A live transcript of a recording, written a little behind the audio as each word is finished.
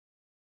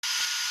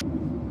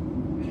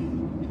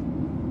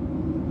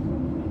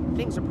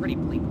Things are pretty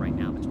bleak right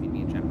now between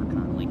me and Jennifer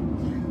Connelly.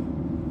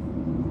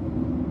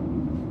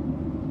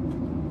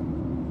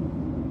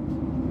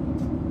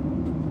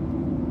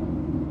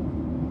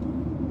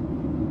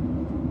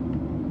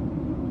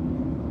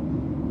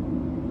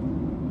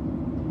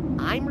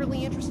 I'm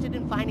really interested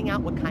in finding out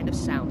what kind of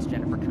sounds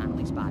Jennifer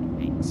Connelly's body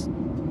makes.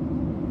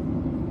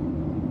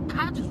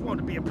 I just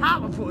wanted to be a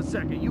pilot for a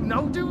second, you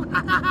know, dude?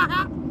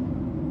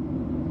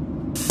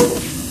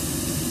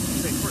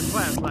 Say first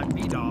class like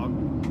me, dog.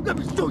 Let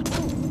me show you.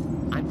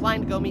 I'm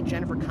flying to go meet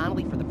Jennifer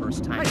Connelly for the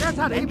first time. Hey, that's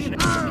how they mention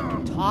it, so we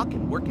can talk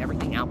and work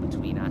everything out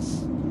between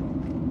us.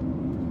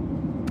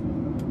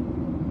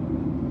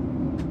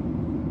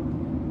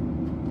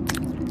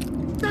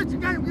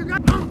 You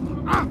got...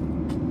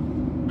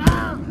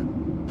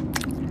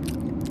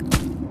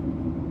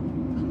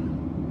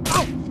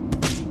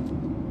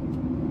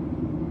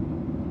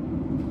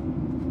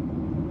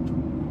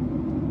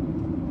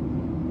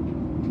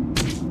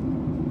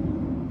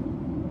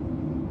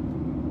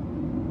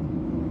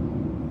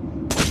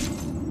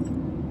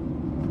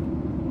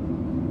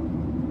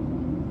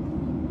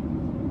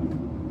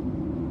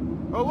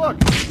 Oh look,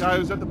 the guy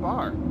who's at the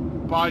bar.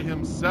 By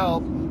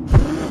himself.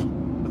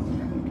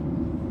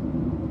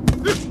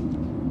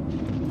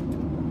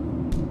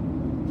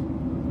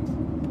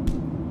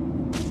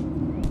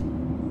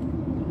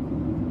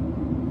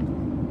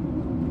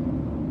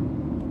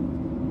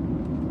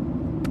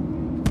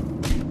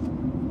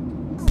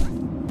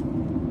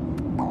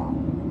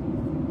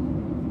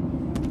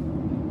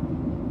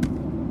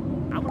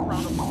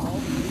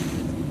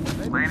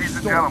 Ladies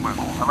and gentlemen,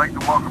 I'd like to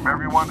welcome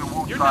everyone to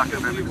Woodstock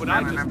and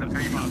extend an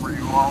invitation for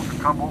you all to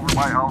come over to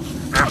my house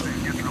after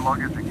you get your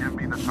luggage and give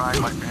me the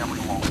time my family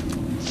won't.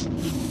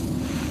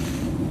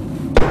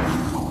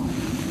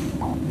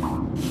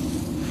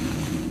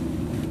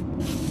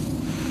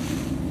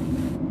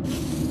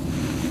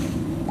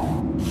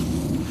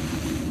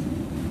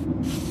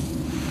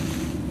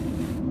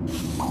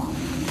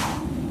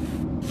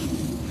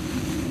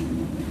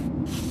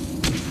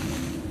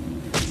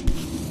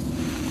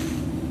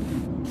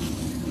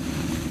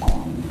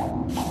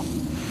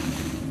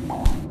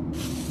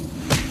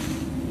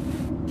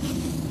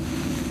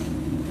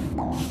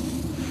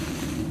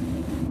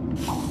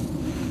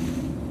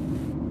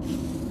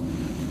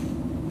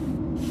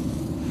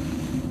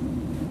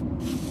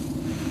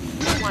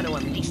 To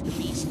unleash the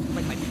beast,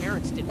 like my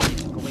parents did when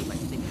they took away my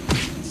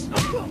fingerprints.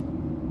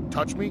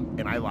 Touch me,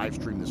 and I live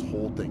stream this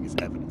whole thing as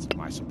evidence of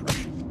my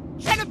suppression.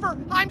 Jennifer,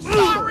 I'm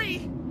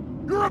sorry!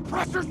 Your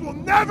oppressors will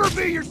never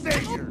be your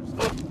saviors!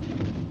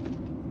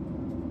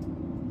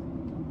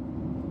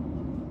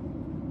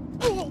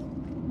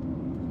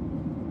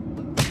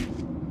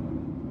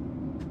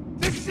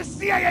 This is a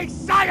CIA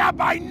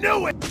psyop, I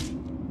knew it!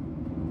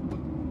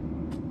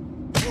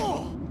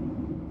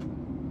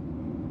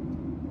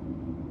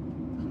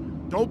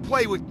 Don't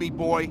play with me,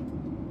 boy.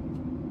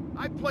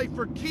 I play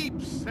for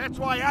keeps. That's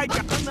why I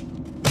got...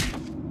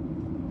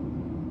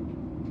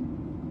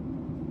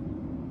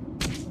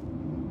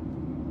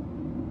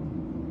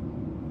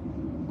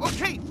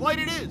 Okay, flight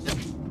it is.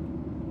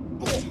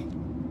 Oh.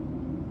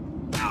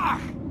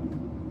 Ah.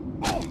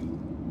 Oh.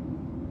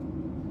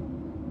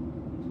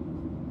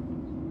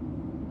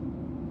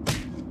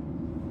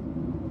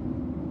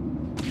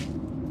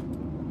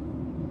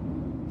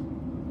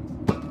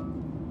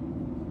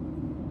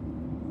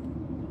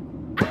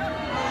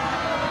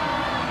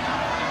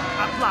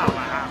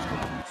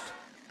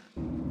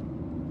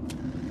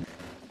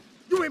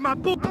 You ain't my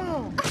book.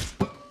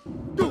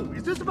 Dude,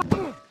 is this about...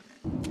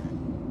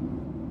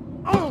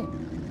 Oh!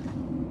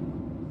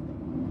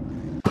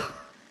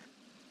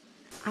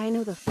 I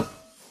know the...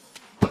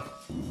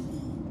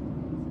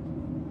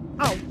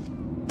 Oh!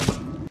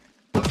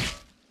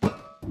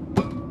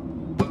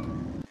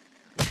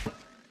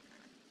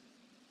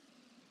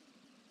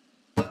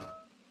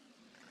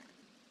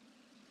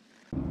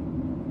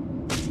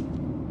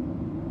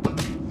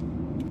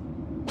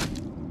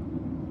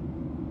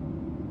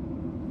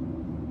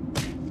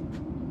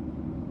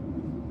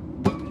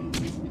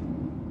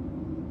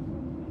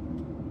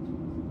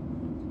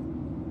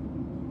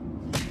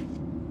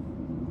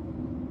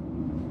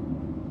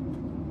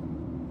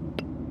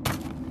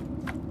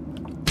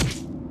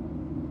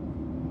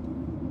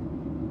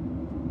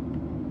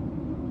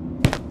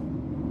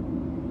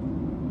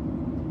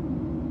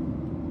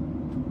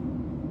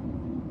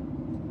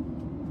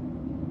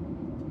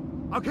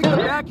 I'll kick the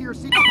back of your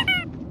seat.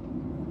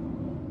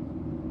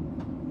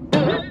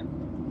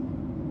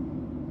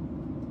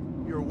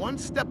 You're one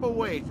step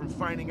away from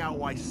finding out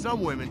why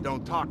some women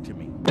don't talk to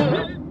me.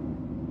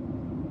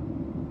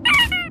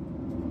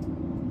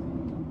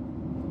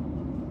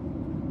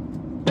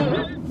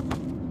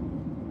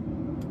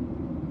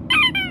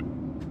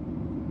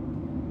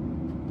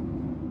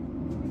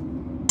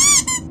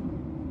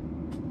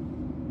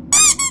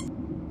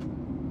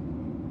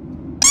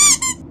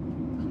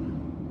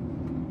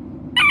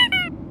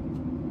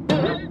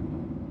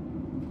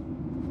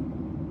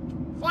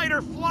 Fight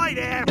or flight,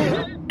 ass!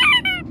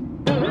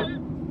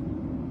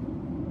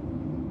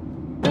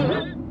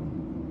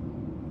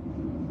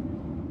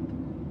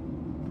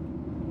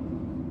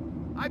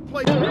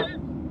 like play.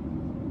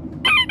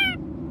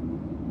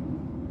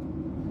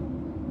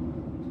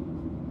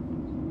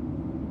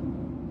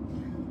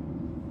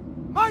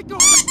 My door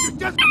is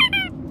just.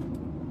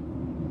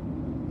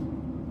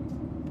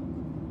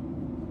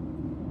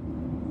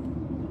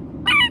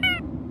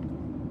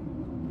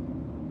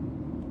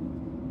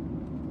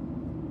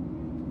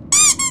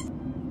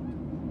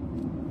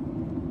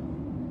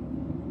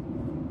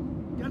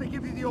 Gotta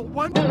give you the old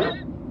one.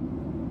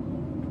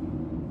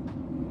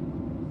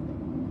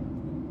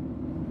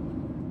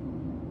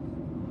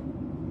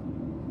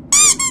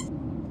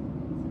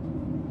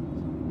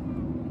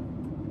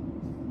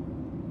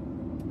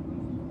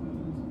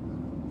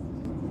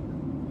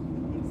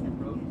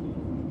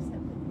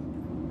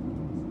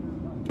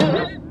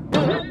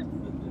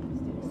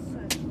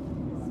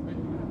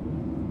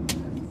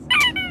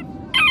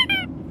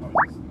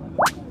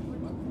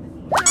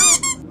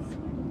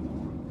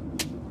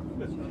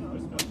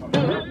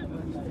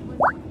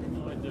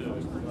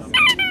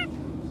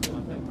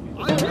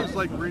 I just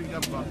like reading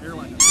up about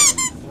airline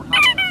or how.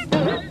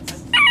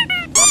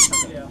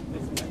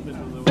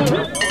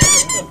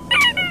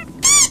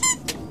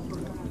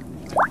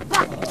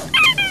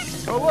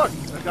 Oh look,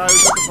 the guy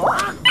who's at the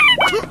bar.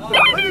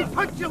 Let me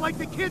punch you like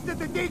the kids at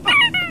the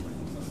daycare.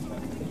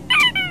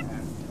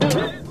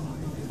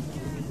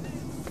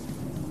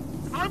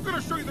 I'm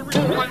gonna show you the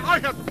reason why I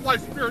have to fly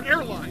Spirit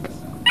Airlines.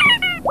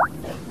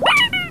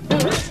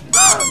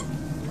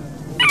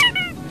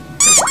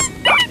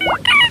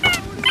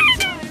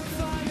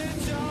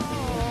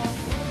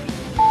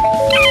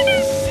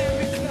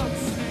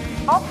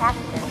 All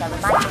passengers are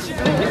reminded to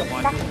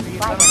respect the flight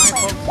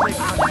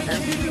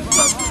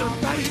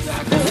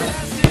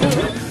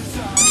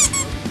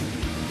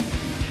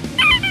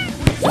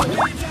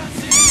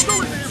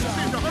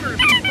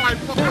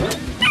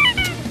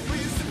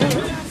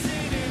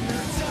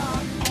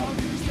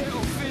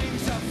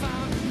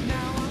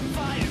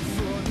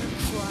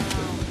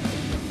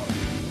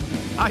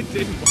I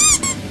didn't.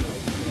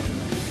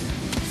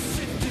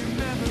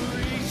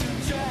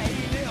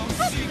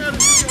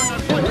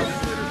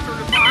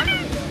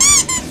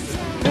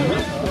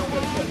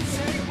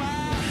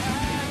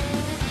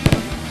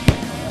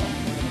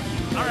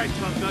 All right,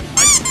 Tom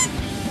Nuts.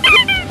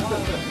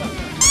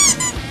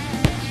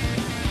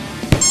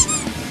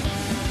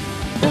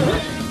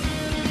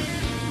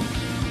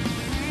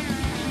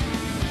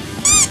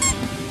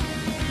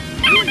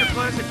 You and your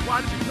classic,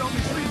 why did you tell me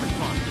sleeping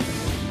fun?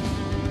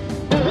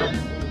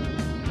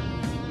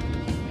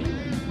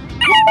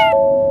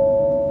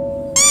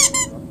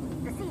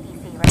 The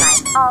CDC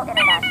reminds all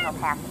international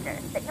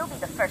passengers that you'll be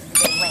the first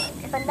to get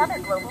blamed if another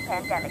global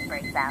pandemic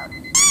breaks out.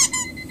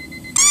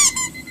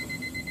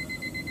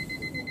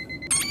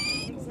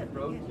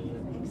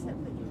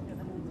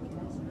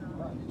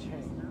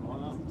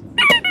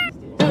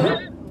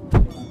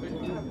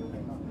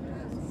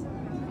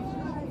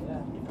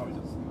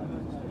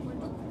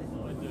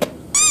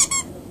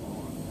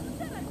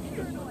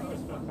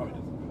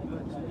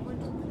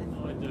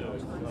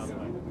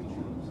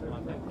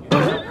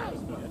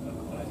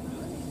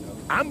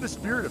 I'm the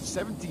spirit of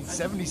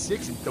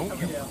 1776, and don't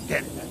you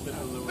forget it.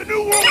 The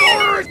New World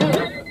Order is...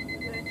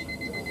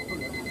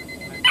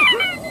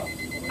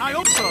 I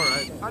hope it's all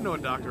right. I know a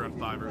doctor on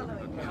Fiverr.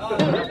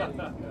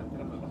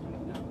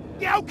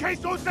 Yeah, okay,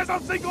 so it says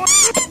I'm single.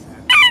 First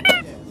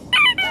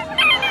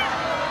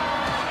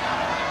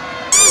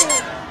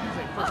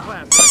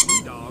class, like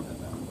me, dog.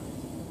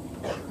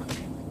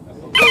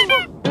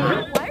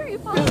 Why are you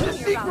posting about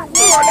Secret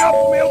war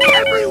now mailed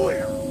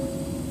everywhere.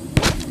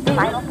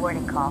 Final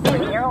boarding call for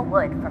Daryl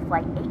Wood for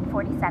Flight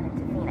 847 to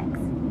Phoenix.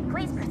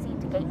 Please proceed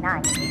to Gate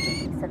 9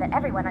 immediately so that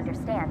everyone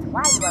understands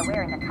why you are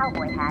wearing a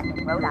cowboy hat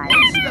in Rhode Island.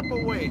 One step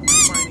away from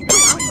finding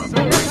out why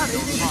someone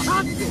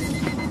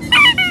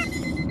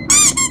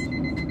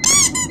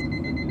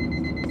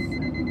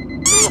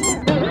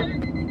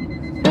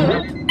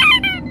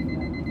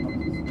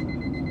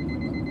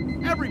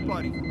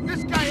Everybody,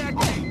 this guy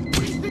actually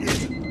wasted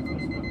it.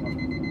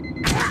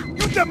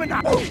 You dumb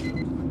enough.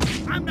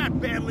 I'm not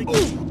badly.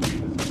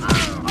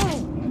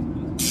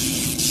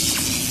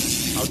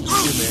 How'd you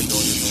see a man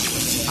going in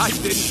over? I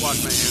didn't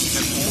wash my hands.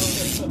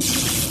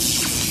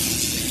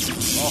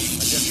 Oh, I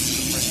guess it's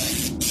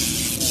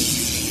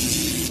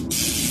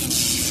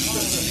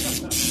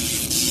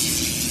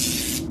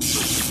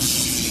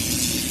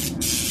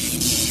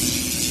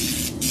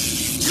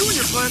You and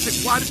your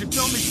classic, why did you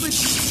tell me sleep?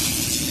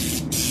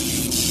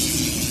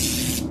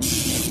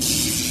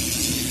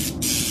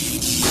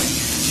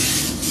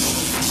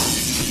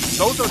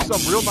 Those are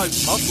some real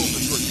nice muscles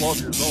when you were 12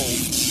 years old.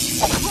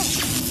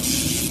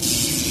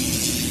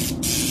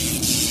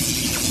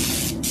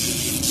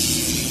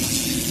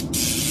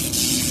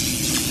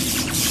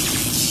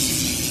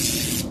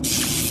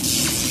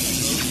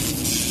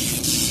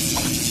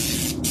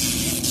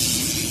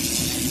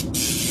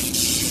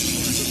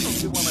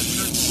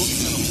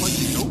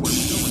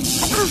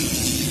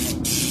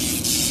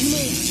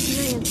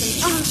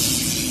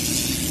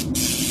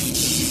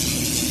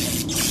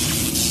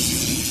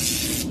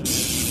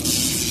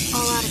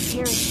 all out of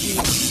parachute.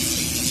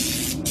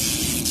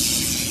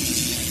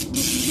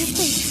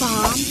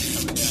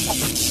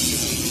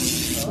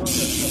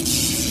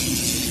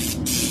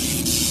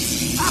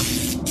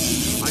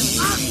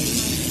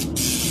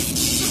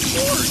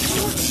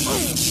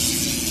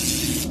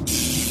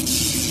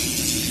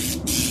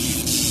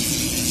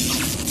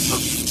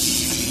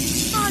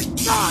 My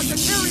God, the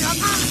carry on!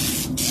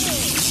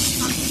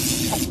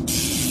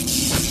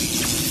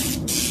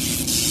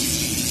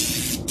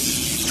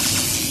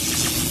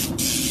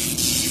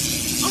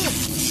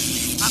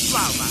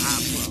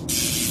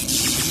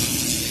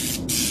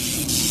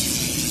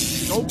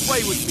 Don't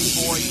play with me,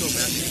 boy. Go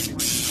back to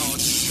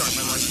college and start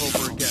my life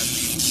over again.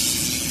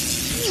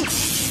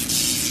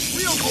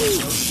 Real cool.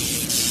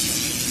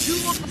 You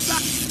look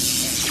back.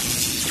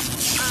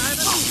 That's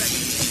a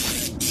second.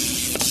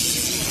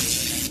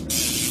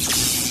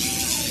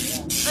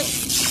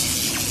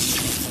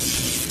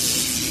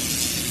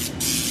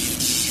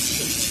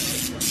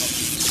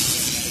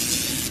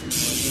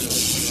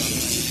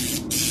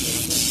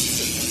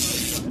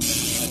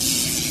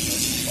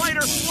 Fight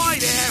or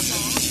flight,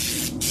 asshole.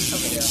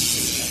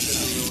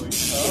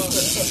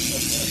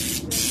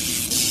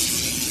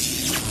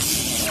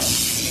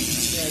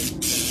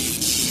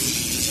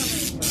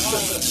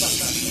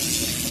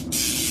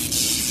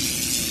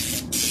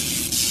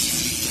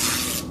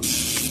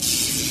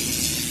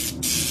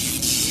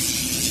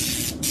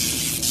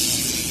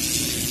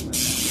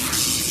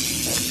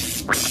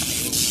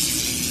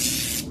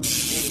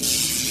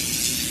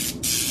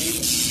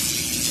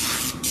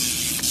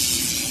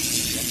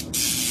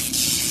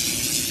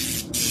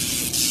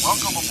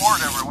 Welcome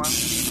aboard, everyone.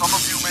 Some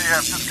of you may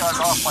have just got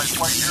off my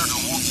flight here to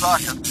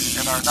Woonsocket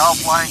and are now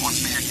flying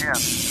with me again,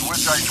 to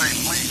which I say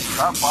please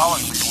stop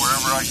following me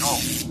wherever I go.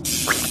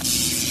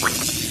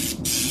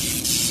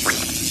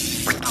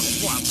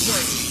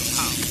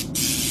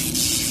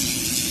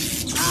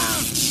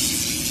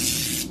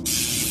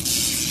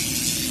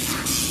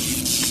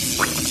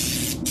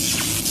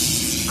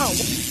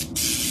 Oh.